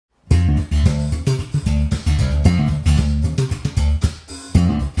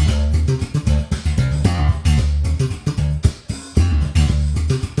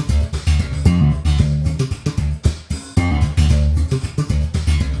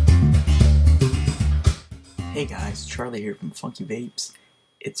Hey guys, Charlie here from FunkyVapes.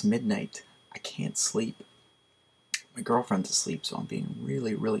 It's midnight. I can't sleep. My girlfriend's asleep, so I'm being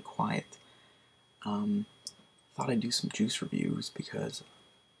really quiet. Thought I'd do some juice reviews because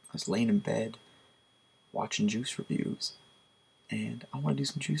I was laying in bed watching juice reviews, and I want to do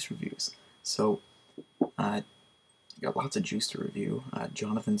some juice reviews. So, I got lots of juice to review.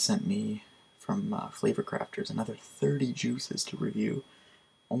 Jonathan sent me from FlavourCrafters another 30 juices to review.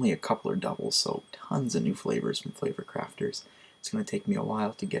 Only a couple are doubles, so tons of new flavors from FlavourCrafters. It's going to take me a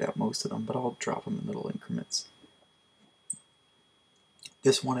while to get out most of them, but I'll drop them in little increments.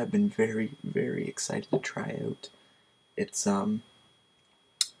 This one I've been very excited to try out. It's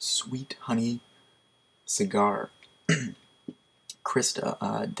Sweet Honey Cigar.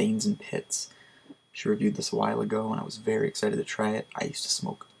 Krista, Danes and Pits. She reviewed this a while ago, and I was very excited to try it. I used to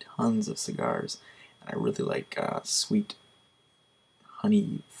smoke tons of cigars, and I really like sweet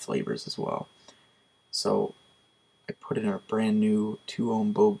honey flavors as well. So I put it in a brand new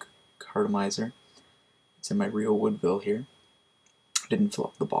 2-ohm Bogue cartomizer. It's in my Rio Woodville here. I didn't fill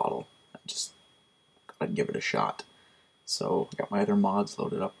up the bottle. I just thought I'd give it a shot. So I got my other mods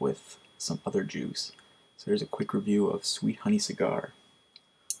loaded up with some other juice. So here's a quick review of Sweet Honey Cigar.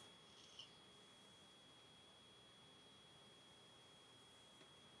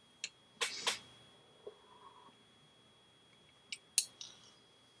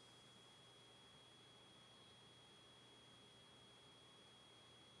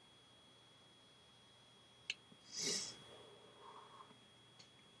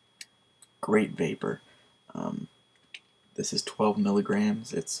 Great vapor. This is 12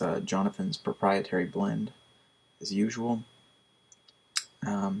 milligrams. It's Jonathan's proprietary blend, as usual.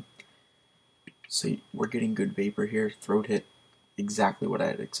 So we're getting good vapor here. Throat hit exactly what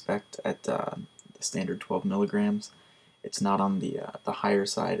I'd expect at the standard 12 milligrams. It's not on the higher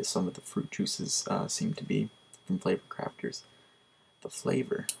side as some of the fruit juices seem to be from FlavourCrafters. The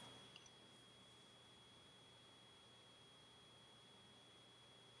flavor.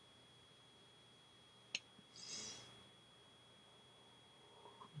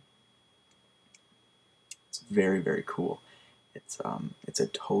 It's very cool. It's a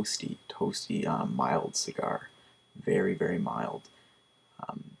toasty, mild cigar. Very mild.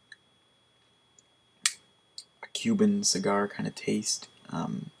 A Cuban cigar kind of taste,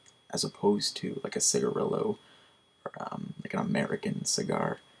 as opposed to like a cigarillo or like an American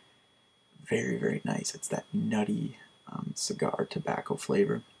cigar. Very nice. It's that nutty cigar tobacco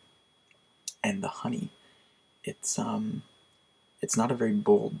flavor, and the honey. It's not a very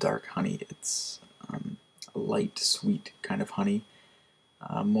bold dark honey. It's a light sweet kind of honey,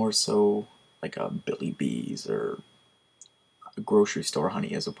 more so like a Billy Bees or a grocery store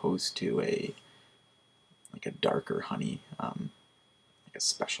honey, as opposed to a darker honey, like a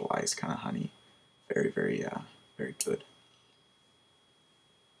specialized kind of honey. Very good.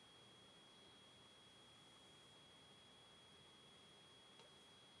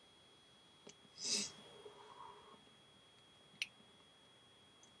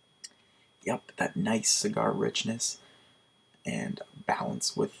 Yep, that nice cigar richness and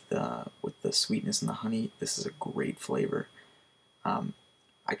balance with the sweetness and the honey. This is a great flavor.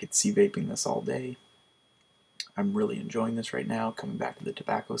 I could see vaping this all day. I'm really enjoying this right now. Coming back to the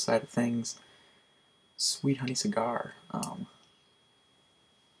tobacco side of things, Sweet Honey Cigar.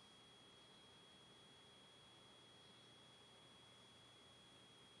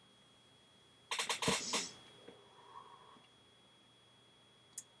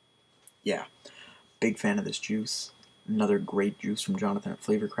 Yeah, big fan of this juice. Another great juice from Jonathan at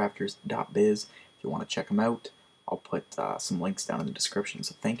FlavourCrafters.biz. If you want to check him out, I'll put some links down in the description.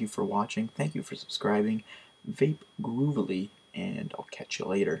 So thank you for watching. Thank you for subscribing. Vape groovily, and I'll catch you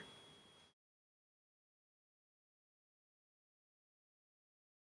later.